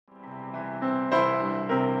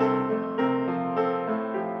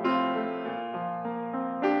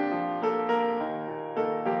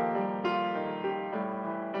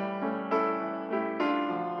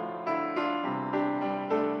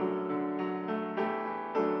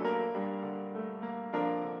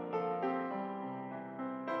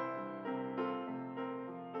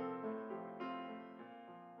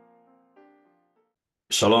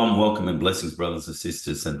Shalom, welcome and blessings, brothers and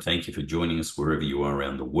sisters, and thank you for joining us wherever you are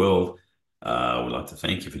around the world. We'd like to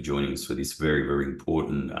thank you for joining us for this very, very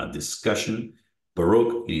important discussion.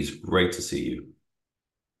 Baruch, it is great to see you.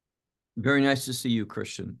 Very nice to see you,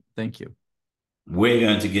 Christian. Thank you. We're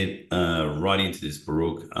going to get right into this,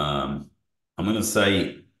 Baruch. I'm going to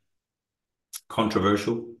say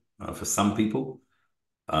controversial for some people.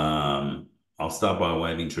 I'll start by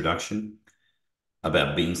way of introduction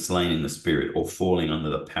about being slain in the Spirit or falling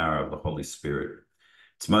under the power of the Holy Spirit.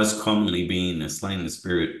 It's most commonly being slain in the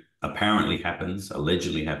Spirit apparently happens,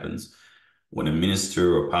 allegedly happens, when a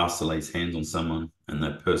minister or pastor lays hands on someone and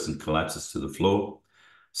that person collapses to the floor,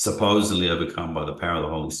 supposedly overcome by the power of the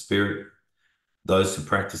Holy Spirit. Those who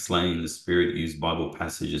practice slaying in the Spirit use Bible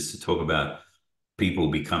passages to talk about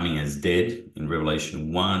people becoming as dead in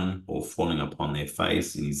Revelation 1 or falling upon their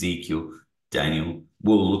face in Ezekiel, Daniel.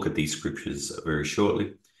 We'll look at these scriptures very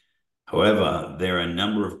shortly. However, there are a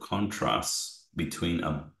number of contrasts between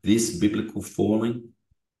this biblical falling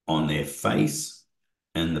on their face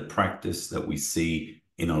and the practice that we see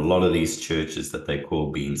in a lot of these churches that they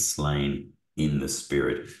call being slain in the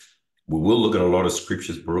Spirit. We will look at a lot of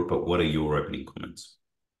scriptures, Baruch, but what are your opening comments?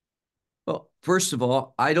 Well, first of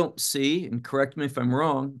all, I don't see, and correct me if I'm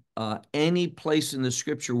wrong, any place in the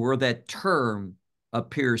scripture where that term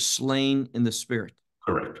appears, slain in the Spirit.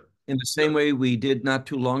 Correct. In the same way we did not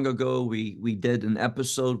too long ago, we did an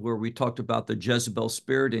episode where we talked about the Jezebel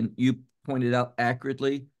spirit, and you pointed out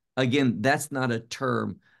accurately, again, that's not a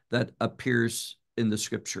term that appears in the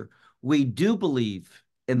scripture. We do believe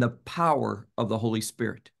in the power of the Holy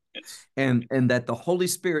Spirit. Yes. And that the Holy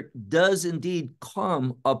Spirit does indeed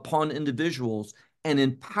come upon individuals and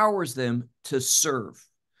empowers them to serve.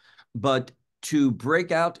 But to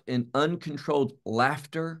break out in uncontrolled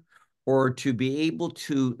laughter or to be able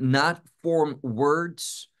to not form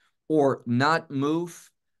words or not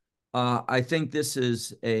move, I think this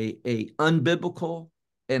is a unbiblical,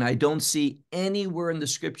 and I don't see anywhere in the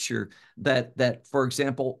scripture that, for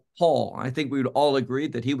example, Paul, I think we would all agree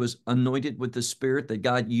that he was anointed with the Spirit, that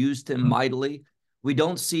God used him mightily. We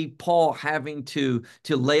don't see Paul having to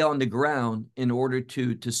lay on the ground in order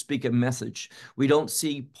to speak a message. We don't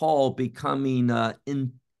see Paul becoming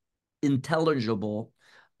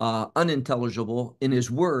unintelligible in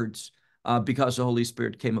his words because the Holy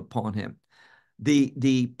Spirit came upon him.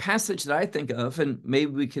 The passage that I think of, and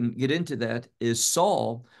maybe we can get into that, is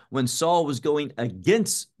Saul. When Saul was going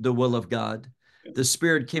against the will of God, the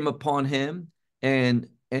Spirit came upon him, and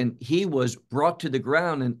he was brought to the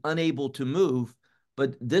ground and unable to move.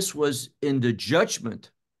 But this was in the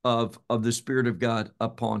judgment of the Spirit of God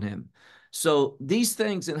upon him. So these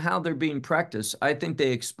things and how they're being practiced, I think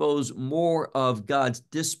they expose more of God's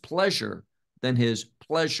displeasure than his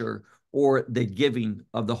pleasure or the giving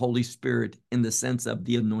of the Holy Spirit in the sense of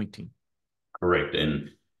the anointing. Correct. And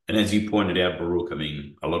as you pointed out, Baruch, I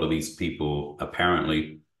mean, a lot of these people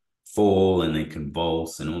apparently fall and they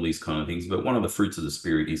convulse and all these kind of things. But one of the fruits of the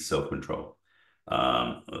Spirit is self-control.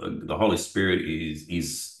 The Holy Spirit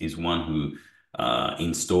is one who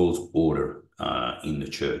installs order in the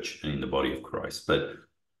church and in the body of Christ. But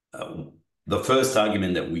the first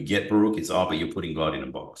argument that we get, Baruch, is, but you're putting God in a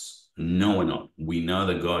box. No, we're not. We know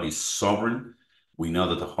that God is sovereign. We know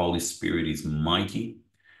that the Holy Spirit is mighty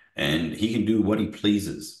and he can do what he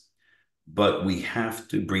pleases. But we have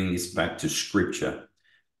to bring this back to scripture.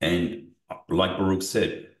 And like Baruch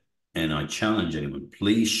said, and I challenge anyone,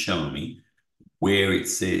 please show me where it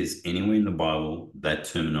says anywhere in the Bible that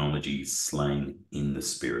terminology is slain in the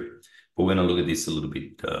Spirit. But we're going to look at this a little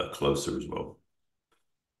bit closer as well.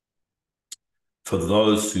 For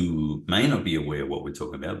those who may not be aware of what we're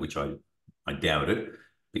talking about, which I doubt it,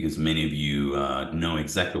 because many of you know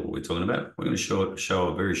exactly what we're talking about, we're going to show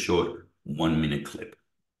a very short 1-minute clip.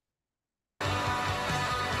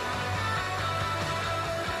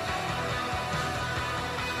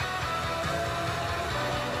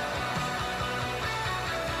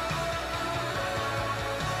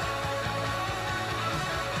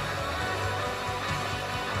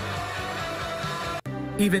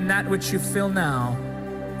 Even that which you feel now,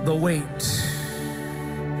 the weight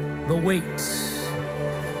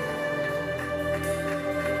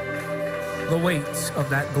of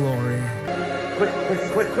that glory.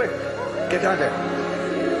 Quick. Get down there.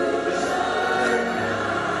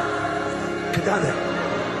 Get down there.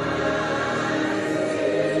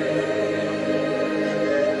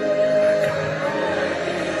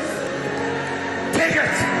 Take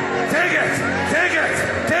it.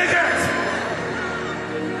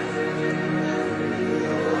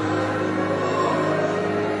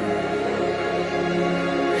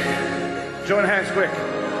 Join hands quick.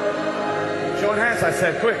 Join hands Yes, I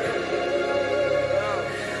said quick.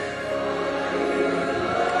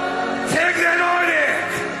 Take the anointing.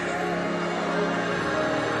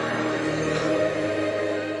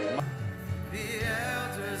 The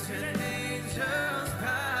elders and angels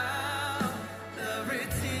bow, the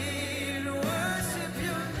redeemed worship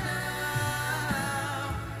you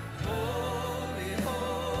now. Holy,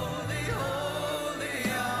 holy, holy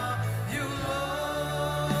are you,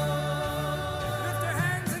 Lord. Lift your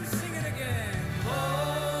hands and sing it again.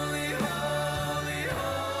 Holy, holy,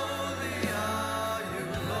 holy are you,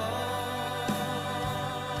 Lord.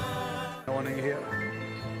 No one in here.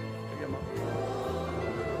 Pick him up.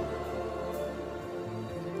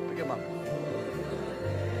 Pick him up.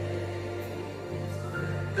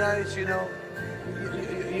 Guys, you know,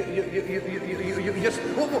 you just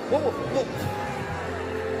whoa, whoa, whoa, whoa.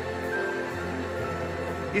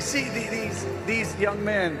 You see these young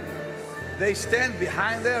men, they stand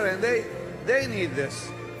behind there and they need this.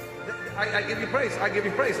 I give you praise. I give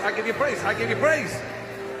you praise. I give you praise. I give you praise.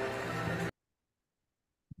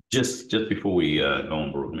 Just before we go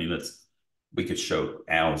on, Baruch, I mean, we could show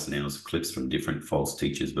hours and hours of clips from different false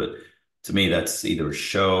teachers, but to me, that's either a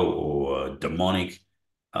show or demonic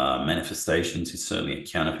manifestations. It's certainly a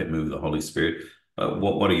counterfeit move of the Holy Spirit.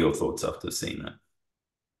 What are your thoughts after seeing that?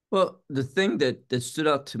 Well, the thing that stood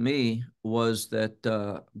out to me was that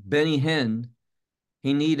Benny Hinn,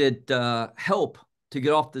 he needed help to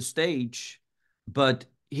get off the stage, but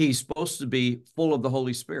he's supposed to be full of the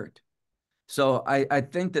Holy Spirit. So I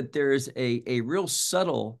think that there's a real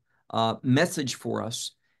subtle message for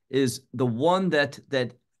us, is the one that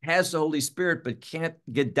has the Holy Spirit but can't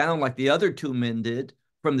get down like the other two men did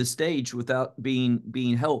from the stage without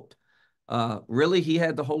being helped. Really, he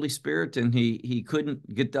had the Holy Spirit and he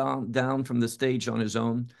couldn't get down from the stage on his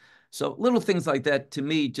own. So little things like that, to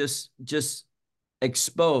me, just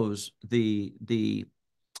expose the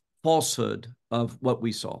falsehood of what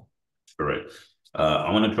we saw. Correct.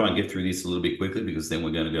 I want to try and get through this a little bit quickly because then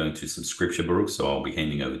we're going to go into some scripture, Baruch, so I'll be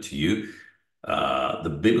handing over to you.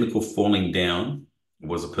 The biblical falling down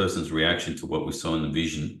was a person's reaction to what we saw in the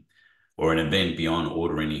vision or an event beyond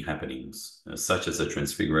ordinary happenings, such as the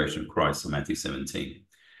transfiguration of Christ in Matthew 17.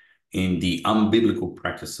 In the unbiblical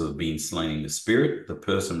practice of being slain in the spirit, the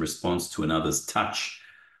person responds to another's touch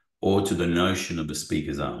or to the notion of the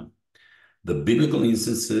speaker's arm. The biblical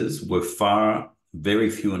instances were very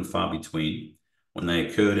few and far between when they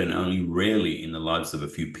occurred, and only rarely in the lives of a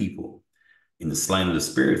few people. In the slain of the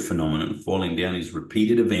spirit phenomenon, falling down is a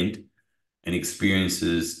repeated event and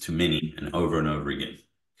experiences to many and over again.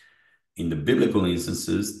 In the biblical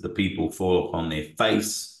instances, the people fall upon their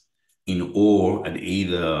face in awe at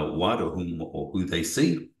either what or whom or who they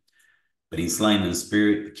see. But in slain in the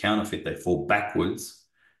spirit, the counterfeit, they fall backwards,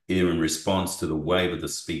 either in response to the wave of the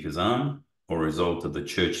speaker's arm or a result of the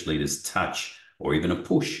church leader's touch or even a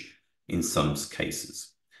push in some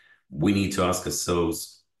cases. We need to ask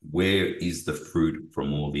ourselves, where is the fruit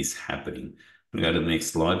from all this happening? I'm going to go to the next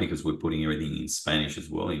slide because we're putting everything in Spanish as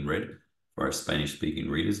well, in red, for our Spanish-speaking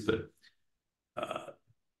readers. But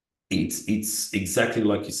it's exactly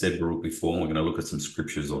like you said, Baruch, before. We're going to look at some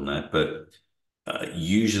scriptures on that. But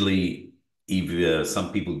usually, if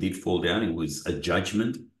some people did fall down, it was a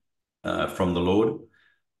judgment from the Lord,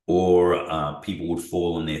 or people would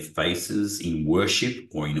fall on their faces in worship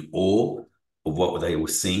or in awe of what they were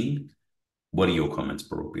seeing. What are your comments,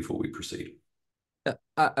 Baruch, before we proceed?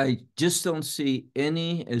 I just don't see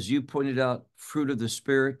any, as you pointed out, fruit of the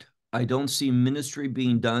Spirit. I don't see ministry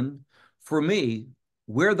being done. For me,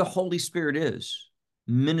 where the Holy Spirit is,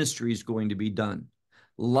 ministry is going to be done.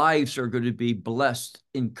 Lives are going to be blessed,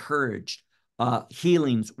 encouraged,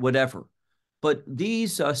 healings, whatever. But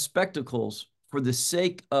these spectacles, for the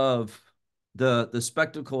sake of the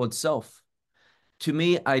spectacle itself, to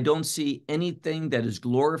me, I don't see anything that is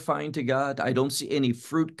glorifying to God. I don't see any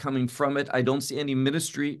fruit coming from it. I don't see any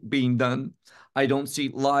ministry being done. I don't see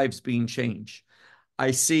lives being changed.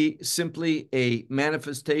 I see simply a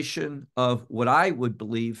manifestation of what I would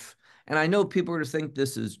believe. And I know people are going to think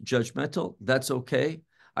this is judgmental. That's okay.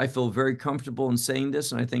 I feel very comfortable in saying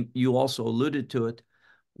this, and I think you also alluded to it.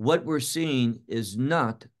 What we're seeing is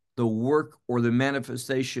not the work or the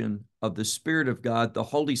manifestation of the Spirit of God, the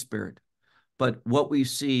Holy Spirit. But what we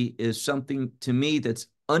see is something, to me, that's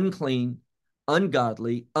unclean,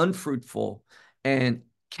 ungodly, unfruitful, and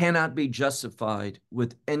cannot be justified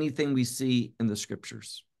with anything we see in the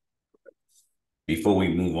scriptures. Before we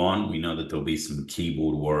move on, we know that there'll be some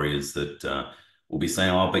keyboard warriors that will be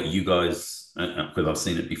saying, oh, but you guys, because I've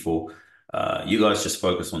seen it before, you guys just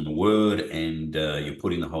focus on the word and you're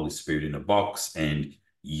putting the Holy Spirit in a box and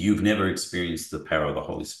you've never experienced the power of the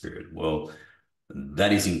Holy Spirit. Well,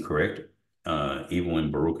 That is incorrect. Even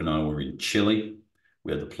when Baruch and I were in Chile,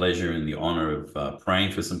 we had the pleasure and the honor of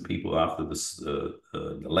praying for some people after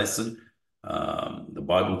the lesson, the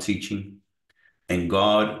Bible teaching, and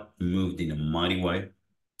God moved in a mighty way,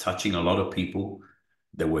 touching a lot of people.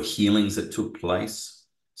 There were healings that took place.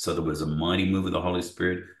 So there was a mighty move of the Holy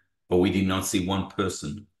Spirit, but we did not see one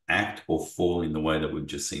person act or fall in the way that we've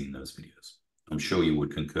just seen in those videos. I'm sure you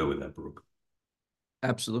would concur with that, Baruch.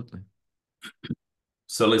 Absolutely.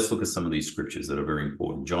 So let's look at some of these scriptures that are very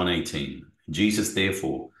important. John 18, Jesus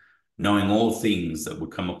therefore, knowing all things that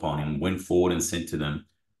would come upon him, went forward and said to them,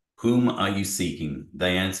 whom are you seeking?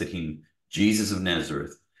 They answered him, Jesus of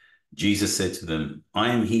Nazareth. Jesus said to them, I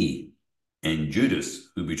am he. And Judas,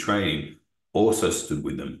 who betrayed him, also stood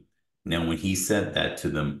with them. Now when he said that to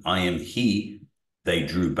them, I am he, they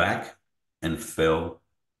drew back and fell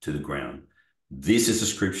to the ground. This is a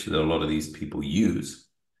scripture that a lot of these people use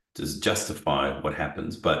to justify what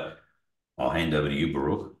happens, but I'll hand over to you,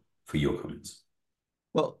 Baruch, for your comments.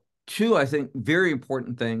 Well, two, I think, very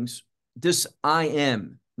important things. This I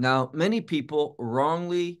am. Now, many people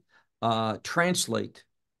wrongly translate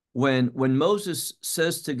when Moses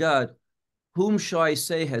says to God, whom shall I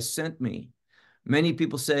say has sent me? Many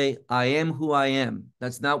people say, I am who I am.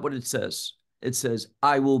 That's not what it says. It says,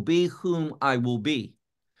 I will be whom I will be.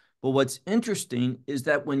 But what's interesting is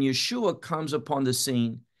that when Yeshua comes upon the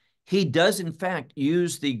scene, he does, in fact,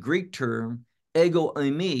 use the Greek term ego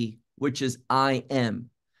eimi, which is I am.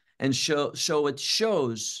 And so it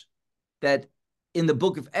shows that in the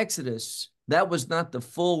book of Exodus, that was not the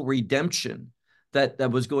full redemption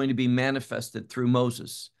that was going to be manifested through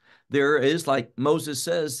Moses. There is, like Moses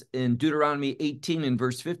says in Deuteronomy 18 and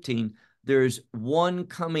verse 15, there's one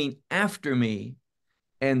coming after me,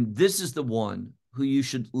 and this is the one who you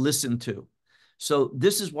should listen to. So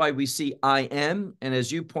this is why we see I am. And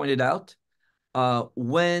as you pointed out,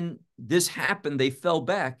 when this happened, they fell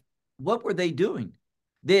back. What were they doing?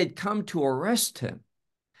 They had come to arrest him.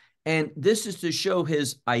 And this is to show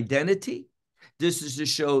his identity. This is to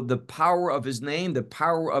show the power of his name, the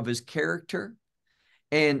power of his character.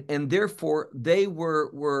 And therefore, they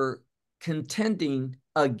were contending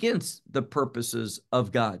against the purposes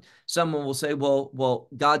of God. Someone will say, well,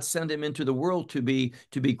 God sent him into the world to be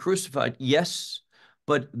crucified. Yes,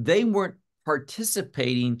 but they weren't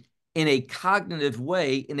participating in a cognitive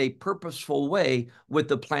way, in a purposeful way with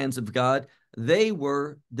the plans of God. They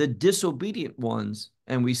were the disobedient ones,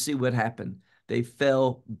 and we see what happened. They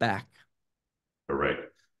fell back.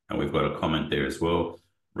 Correct. And we've got a comment there as well.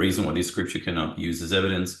 Reason why this scripture cannot be used as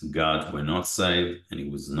evidence, God were not saved, and he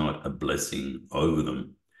was not a blessing over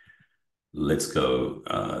them. Let's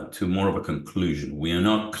go to more of a conclusion. We are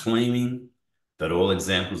not claiming that all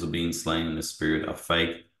examples of being slain in the spirit are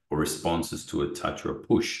fake or responses to a touch or a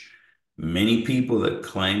push. Many people that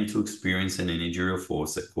claim to experience an energy or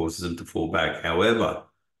force that causes them to fall back. However,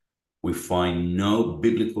 we find no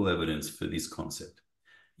biblical evidence for this concept.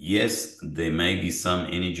 Yes, there may be some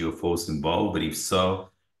energy or force involved, but if so,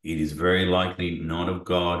 it is very likely not of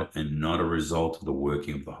God and not a result of the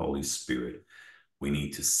working of the Holy Spirit. We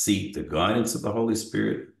need to seek the guidance of the Holy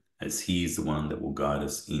Spirit, as he is the one that will guide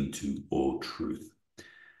us into all truth.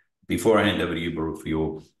 Before I hand over to you, Baruch, for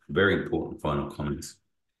your very important final comments,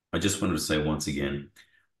 I just wanted to say once again,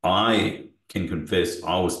 I can confess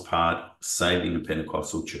I was saved in a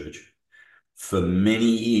Pentecostal church. For many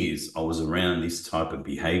years, I was around this type of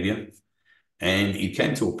behavior, and it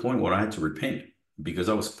came to a point where I had to repent, because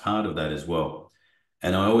I was part of that as well.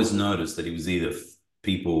 And I always noticed that it was either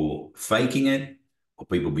people faking it or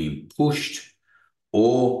people being pushed,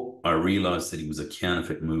 or I realized that it was a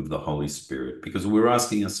counterfeit move of the Holy Spirit, because we're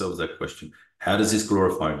asking ourselves that question. How does this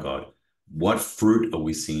glorify God? What fruit are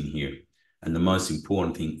we seeing here? And the most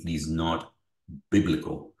important thing, it is not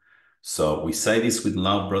biblical. So we say this with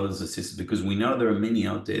love, brothers and sisters, because we know there are many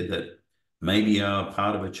out there that maybe are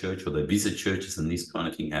part of a church or they visit churches and this kind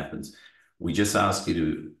of thing happens. We just ask you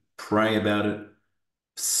to pray about it,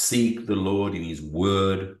 seek the Lord in his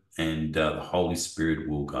word, and the Holy Spirit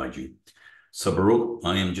will guide you. So Baruch,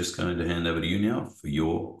 I am just going to hand over to you now for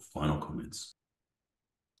your final comments.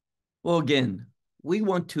 Well, again, we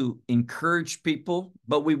want to encourage people,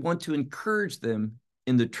 but we want to encourage them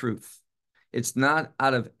in the truth. It's not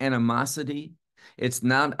out of animosity. It's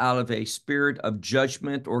not out of a spirit of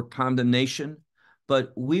judgment or condemnation,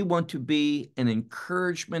 but we want to be an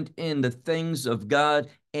encouragement in the things of God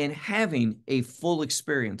and having a full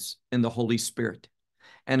experience in the Holy Spirit.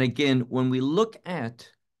 And again, when we look at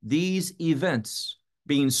these events,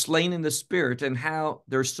 being slain in the Spirit, and how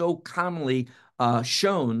they're so commonly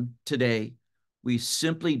shown today, We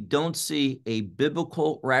simply don't see a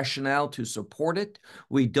biblical rationale to support it.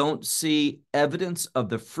 We don't see evidence of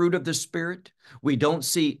the fruit of the Spirit. We don't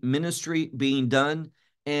see ministry being done.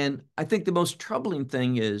 And I think the most troubling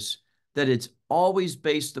thing is that it's always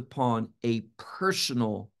based upon a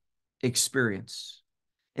personal experience.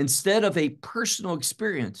 Instead of a personal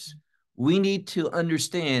experience, we need to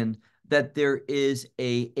understand that there is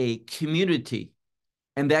a community,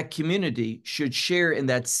 and that community should share in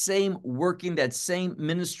that same working, that same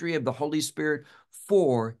ministry of the Holy Spirit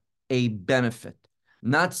for a benefit.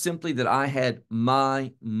 Not simply that I had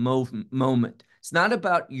my moment. It's not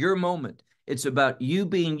about your moment. It's about you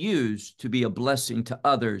being used to be a blessing to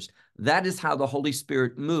others. That is how the Holy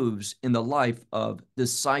Spirit moves in the life of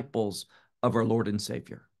disciples of our Lord and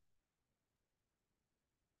Savior.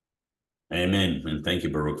 Amen. And thank you,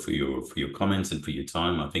 Baruch, for your comments and for your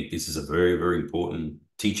time. I think this is a very, very important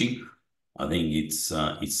teaching. I think it's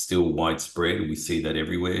still widespread. We see that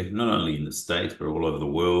everywhere, not only in the States, but all over the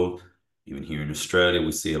world. Even here in Australia,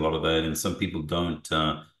 we see a lot of that. And some people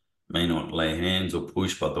may not lay hands or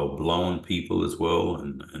push, but they'll blow on people as well,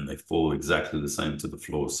 and they fall exactly the same to the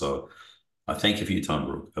floor. So I thank you for your time,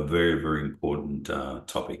 Baruch. A very, very important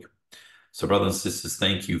topic. So brothers and sisters,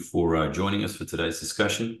 thank you for joining us for today's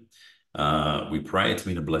discussion. We pray it's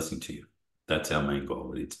been a blessing to you. That's our main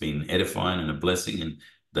goal. It's been edifying and a blessing, and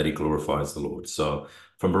that it glorifies the Lord. So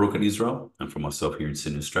from Baruch in Israel and from myself here in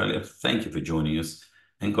Sydney, Australia, thank you for joining us.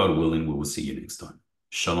 And God willing, we will see you next time.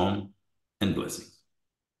 Shalom and blessings.